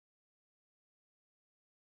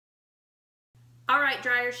All right,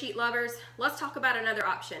 dryer sheet lovers, let's talk about another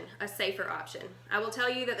option, a safer option. I will tell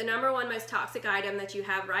you that the #1 most toxic item that you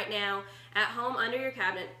have right now at home under your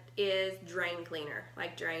cabinet is drain cleaner,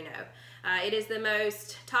 like Drano. It is the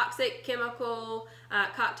most toxic chemical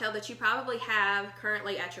cocktail that you probably have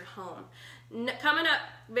currently at your home. Coming up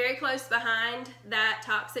very close behind that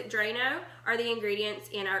toxic Drano are the ingredients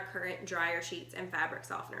in our current dryer sheets and fabric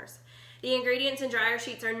softeners. The ingredients in dryer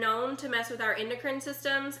sheets are known to mess with our endocrine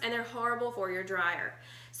systems, and they're horrible for your dryer.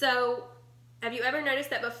 So have you ever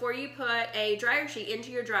noticed that before you put a dryer sheet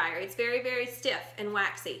into your dryer, it's very, very stiff and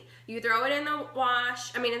waxy? You throw it in the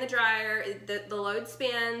in the dryer, the load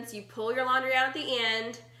spins, you pull your laundry out at the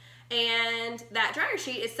end, and that dryer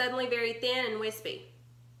sheet is suddenly very thin and wispy.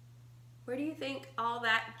 Where do you think all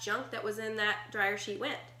that junk that was in that dryer sheet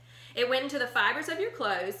went? It went into the fibers of your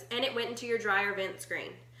clothes, and it went into your dryer vent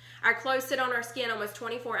screen. Our clothes sit on our skin almost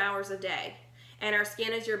 24 hours a day, and our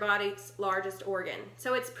skin is your body's largest organ.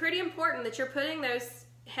 So it's pretty important that you're putting those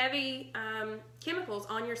heavy chemicals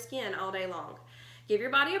on your skin all day long. Give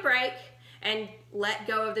your body a break and let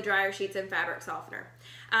go of the dryer sheets and fabric softener.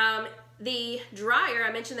 The dryer,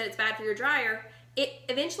 I mentioned that it's bad for your dryer. It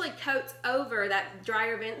eventually coats over that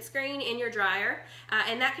dryer vent screen in your dryer,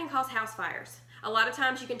 and that can cause house fires. A lot of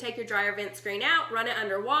times you can take your dryer vent screen out, run it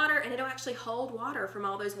under water, and it'll actually hold water from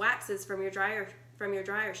all those waxes from your dryer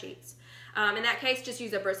sheets. In that case, just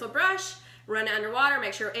use a bristle brush, run it under water,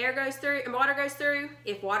 make sure air goes through and water goes through.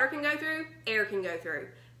 If water can go through, air can go through.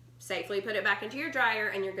 Safely put it back into your dryer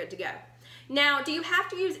and you're good to go. Now, do you have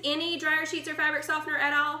to use any dryer sheets or fabric softener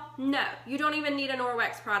at all? No, you don't even need a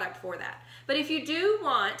Norwex product for that. But if you do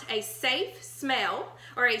want a safe smell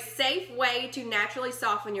or a safe way to naturally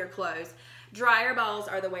soften your clothes, dryer balls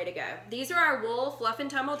are the way to go. These are our wool fluff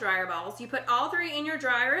and tumble dryer balls. You put all 3 in your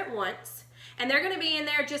dryer at once, and they're going to be in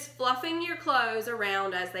there just fluffing your clothes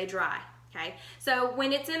around as they dry. Okay, so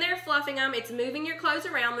when it's in there fluffing them, it's moving your clothes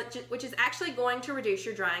around, which is actually going to reduce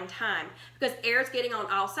your drying time because air is getting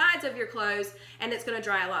on all sides of your clothes and it's going to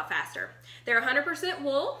dry a lot faster. They're 100%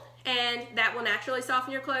 wool, and that will naturally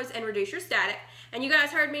soften your clothes and reduce your static. And you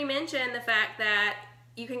guys heard me mention the fact that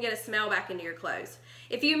you can get a smell back into your clothes.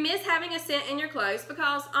 If you miss having a scent in your clothes,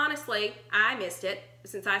 because honestly, I missed it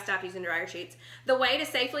since I stopped using dryer sheets, the way to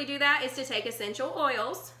safely do that is to take essential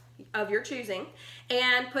oils of your choosing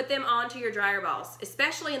and put them onto your dryer balls,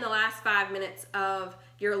 especially in the last 5 minutes of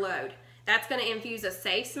your load. That's going to infuse a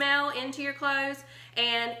safe smell into your clothes,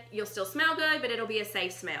 and you'll still smell good, but it'll be a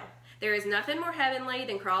safe smell. There is nothing more heavenly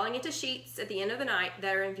than crawling into sheets at the end of the night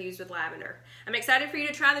that are infused with lavender. I'm excited for you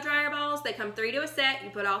to try the dryer balls. They come 3 to a set. You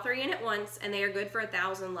put all 3 in at once, and they are good for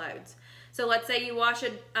 1,000 loads. So let's say you wash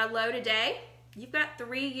a load a day. You've got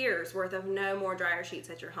 3 years worth of no more dryer sheets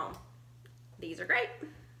at your home. These are great.